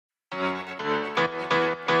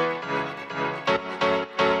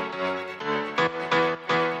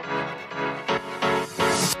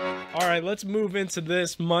right, let's move into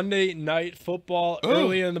this Monday Night Football.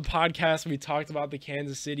 Earlier in the podcast, we talked about the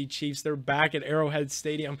Kansas City Chiefs. They're back at Arrowhead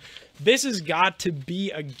Stadium. This has got to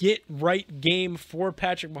be a get-right game for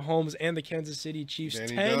Patrick Mahomes and the Kansas City Chiefs.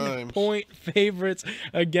 10-point favorites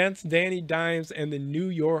against Danny Dimes and the New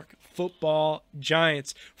York Football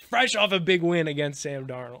Giants. Fresh off a big win against Sam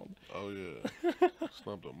Darnold. Oh, yeah.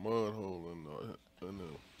 Slumped a mud hole in there.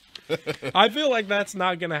 I feel like that's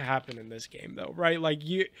not going to happen in this game, though, right? Like,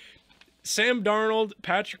 Sam Darnold,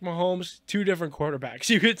 Patrick Mahomes, two different quarterbacks.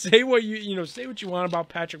 You could say what say what you want about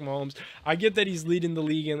Patrick Mahomes. I get that he's leading the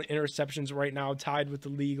league in interceptions right now, tied with the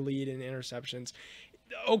league lead in interceptions.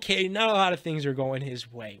 Okay, not a lot of things are going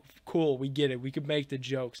his way. Cool, we get it. We could make the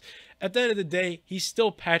jokes. At the end of the day, he's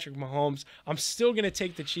still Patrick Mahomes. I'm still going to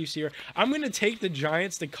take the Chiefs here. I'm going to take the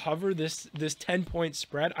Giants to cover this 10-point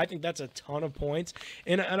spread. I think that's a ton of points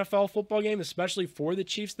in an NFL football game, especially for the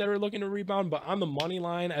Chiefs that are looking to rebound. But on the money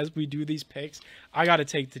line, as we do these picks, I got to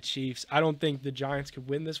take the Chiefs. I don't think the Giants could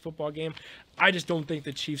win this football game. I just don't think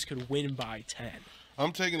the Chiefs could win by 10.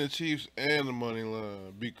 I'm taking the Chiefs and the money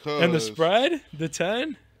line because... And the spread? The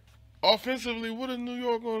 10? Offensively, what is New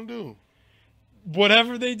York going to do?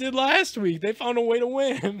 Whatever they did last week. They found a way to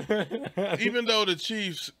win. Even though the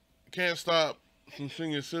Chiefs can't stop some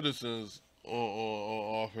senior citizens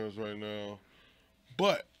on offense right now.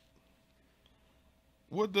 But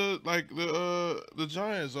what the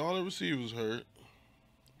Giants, all the receivers hurt.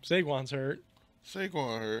 Saquon's hurt.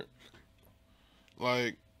 Saquon hurt.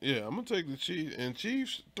 Like, yeah, I'm gonna take the Chiefs. And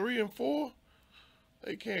Chiefs 3-4,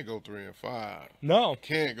 they can't go 3-5. No,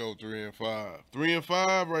 can't go 3-5.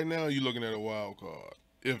 3-5 right now. You're looking at a wild card,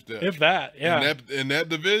 if that. If that, yeah. In that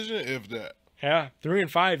division, if that. Yeah,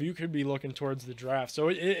 3-5, you could be looking towards the draft.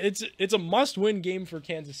 So it's a must-win game for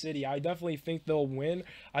Kansas City. I definitely think they'll win.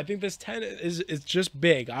 I think this 10 is just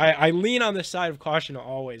big. I lean on the side of caution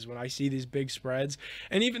always when I see these big spreads.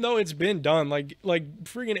 And even though it's been done, like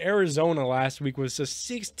freaking Arizona last week was a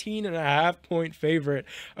 16.5-point favorite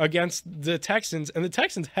against the Texans, and the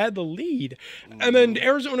Texans had the lead. And then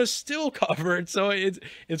Arizona still covered. So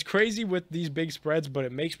it's crazy with these big spreads, but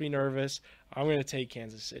it makes me nervous. I'm going to take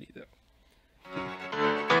Kansas City, though.